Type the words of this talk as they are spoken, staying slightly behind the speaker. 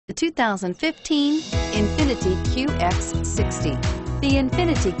The 2015 Infiniti QX60. The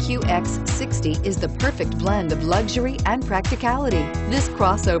Infiniti QX60 is the perfect blend of luxury and practicality. This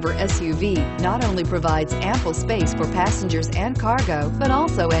crossover SUV not only provides ample space for passengers and cargo, but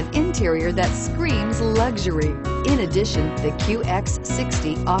also an interior that screams luxury. In addition, the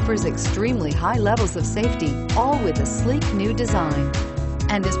QX60 offers extremely high levels of safety, all with a sleek new design,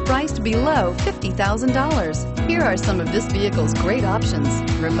 and is priced below $50,000. Here are some of this vehicle's great options: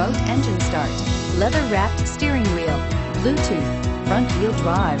 remote engine start, leather-wrapped steering wheel, Bluetooth, front-wheel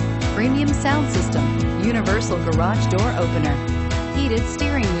drive, premium sound system, universal garage door opener, heated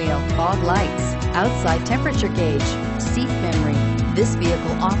steering wheel, fog lights, outside temperature gauge, seat memory. This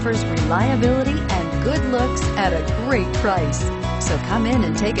vehicle offers reliability and good looks at a great price. So come in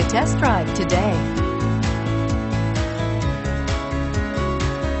and take a test drive today.